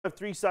Of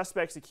three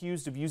suspects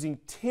accused of using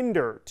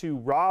Tinder to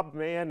rob a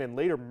man and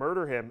later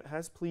murder him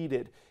has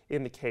pleaded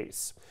in the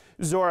case.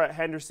 Zora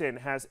Henderson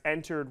has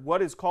entered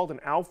what is called an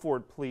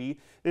Alford plea.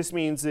 This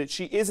means that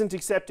she isn't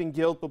accepting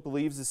guilt but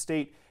believes the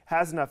state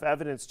has enough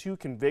evidence to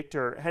convict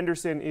her.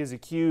 Henderson is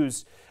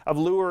accused of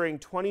luring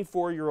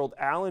 24-year-old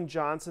Alan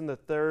Johnson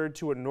III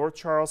to a North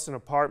Charleston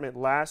apartment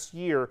last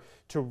year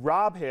to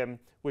rob him,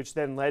 which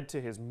then led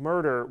to his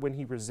murder when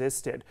he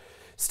resisted.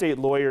 State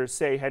lawyers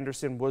say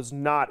Henderson was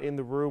not in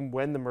the room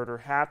when the murder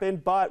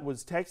happened, but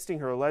was texting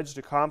her alleged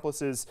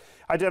accomplices,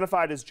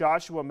 identified as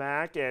Joshua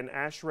Mack and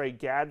Ashray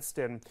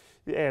Gadsden,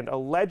 and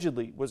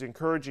allegedly was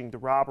encouraging the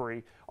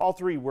robbery. All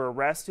three were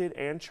arrested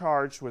and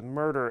charged with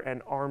murder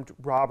and armed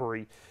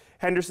robbery.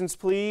 Henderson's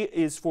plea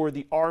is for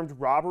the armed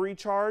robbery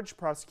charge.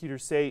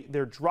 Prosecutors say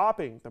they're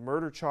dropping the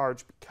murder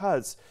charge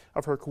because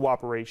of her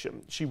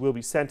cooperation. She will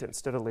be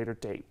sentenced at a later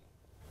date.